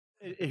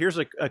Here's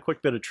a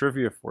quick bit of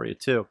trivia for you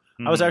too.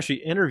 I was Mhm. actually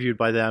interviewed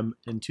by them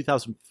in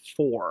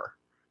 2004,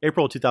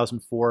 April of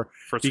 2004.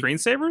 For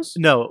screensavers?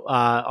 No,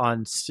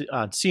 on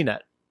CNET,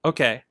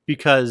 Okay.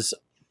 because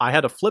I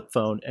had a flip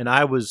phone and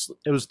it was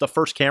the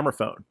first camera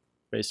phone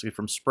basically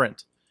from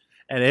Sprint.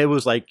 And it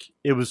was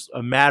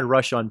a mad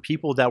rush on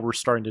people that were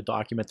starting to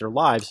document their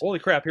lives. Holy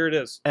crap, here it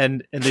is.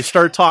 And they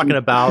started talking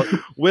about,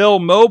 Will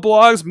Mo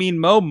blogs mean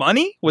Mo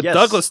money with Yes.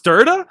 Douglas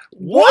Derda?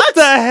 What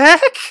the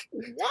heck?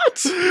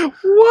 what?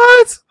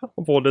 What?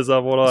 I'm pulling this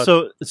up. Hold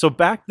on. So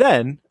back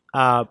then,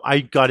 I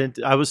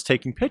was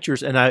taking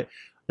pictures, and there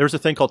was a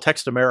thing called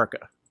Text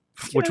America,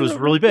 which was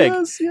really big.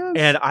 Yes, yes.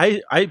 And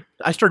I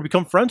started to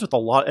become friends with a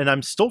lot, and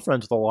I'm still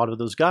friends with a lot of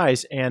those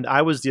guys. And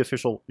I was the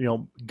official,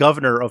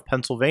 governor of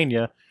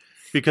Pennsylvania,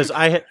 because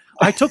I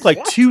took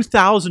like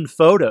 2,000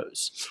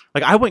 photos.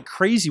 Like, I went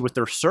crazy with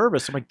their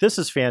service. I'm like, this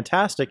is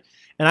fantastic.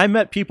 And I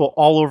met people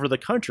all over the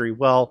country.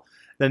 Well,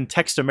 then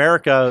Text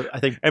America, I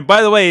think. And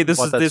by the way, this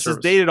is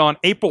service. dated on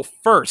April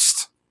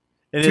 1st.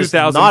 It is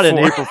not an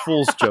April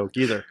Fool's joke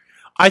either.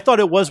 I thought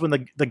it was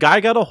when the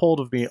guy got a hold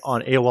of me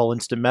on AOL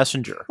Instant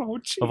Messenger,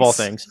 of all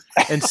things,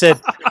 and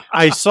said,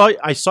 I saw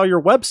your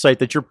website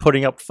that you're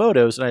putting up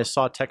photos, and I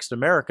saw Text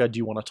America. Do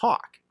you want to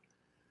talk?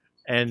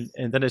 And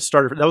then it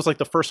started. That was like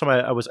the first time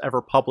I was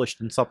ever published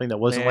in something that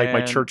wasn't like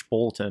my church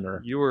bulletin or.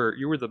 You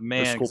were the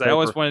man, because paper. I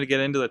always wanted to get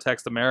into the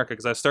Text America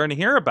because I was starting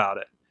to hear about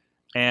it.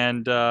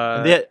 And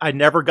I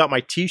never got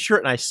my T-shirt,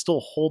 and I still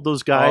hold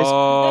those guys.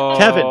 Oh.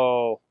 Kevin,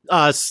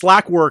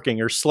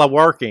 Slackworking or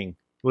Slawarking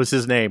was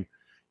his name.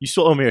 You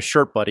still owe me a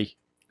shirt, buddy.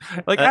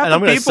 Like and I'm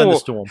going to send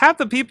this to him. Half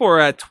the people are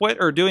at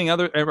Twitter or doing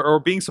or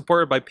being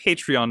supported by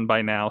Patreon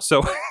by now.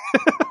 So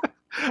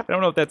I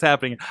don't know if that's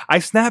happening. I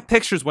snap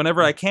pictures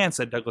whenever I can,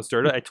 said Douglas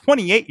Derda, a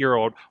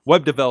 28-year-old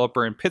web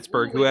developer in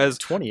Pittsburgh who has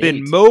 28.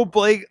 been Mo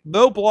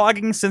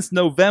blogging since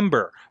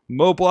November.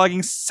 Mo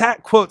blogging,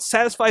 quote,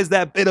 satisfies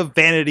that bit of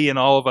vanity in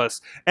all of us.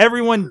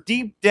 Everyone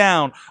deep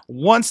down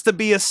wants to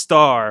be a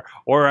star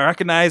or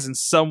recognized in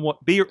some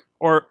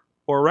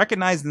or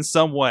recognized in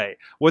some way.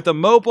 With a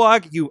Mo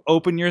blog, you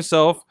open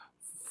yourself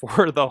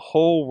for the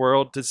whole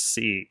world to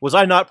see. Was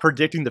I not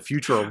predicting the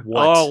future of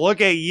what? Oh,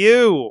 look at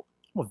you.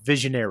 I'm a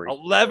visionary.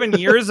 11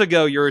 years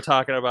ago, you were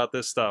talking about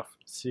this stuff.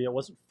 See, I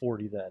wasn't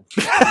 40 then.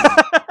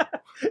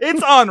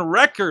 It's on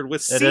record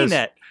with It is.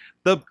 CNET,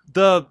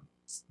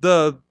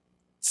 the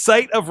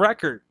site of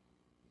record.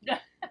 On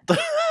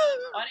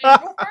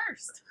April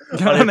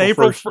 1st. On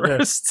April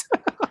 1st,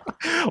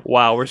 1st.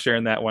 Wow, we're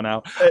sharing that one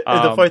out.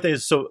 And the funny thing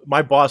is, so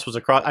my boss was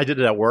across. I did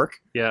it at work.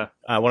 Yeah.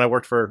 When I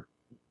worked for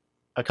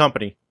a tech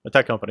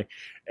company,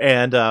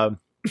 and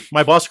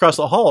my boss across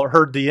the hall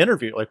heard the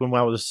interview, like when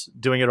I was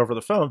doing it over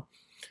the phone,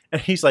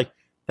 and he's like,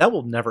 "That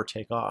will never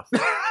take off."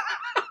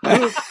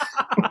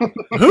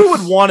 Who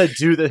would want to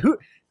do that? Who?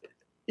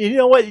 You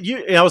know what?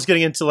 I was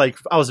getting into, like,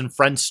 I was in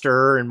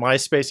Friendster and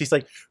MySpace. He's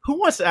like, who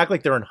wants to act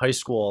like they're in high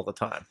school all the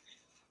time?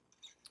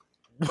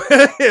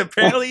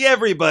 Apparently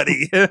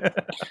everybody.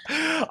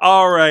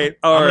 All right.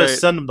 I'm going to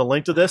send him the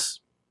link to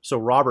this. So,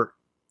 Robert,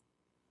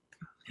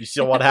 you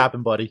see what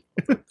happened, buddy.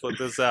 Put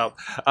this out.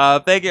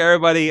 Thank you,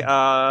 everybody.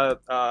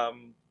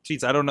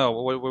 Jeez, I don't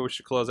know. We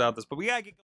should close out this, but we got to get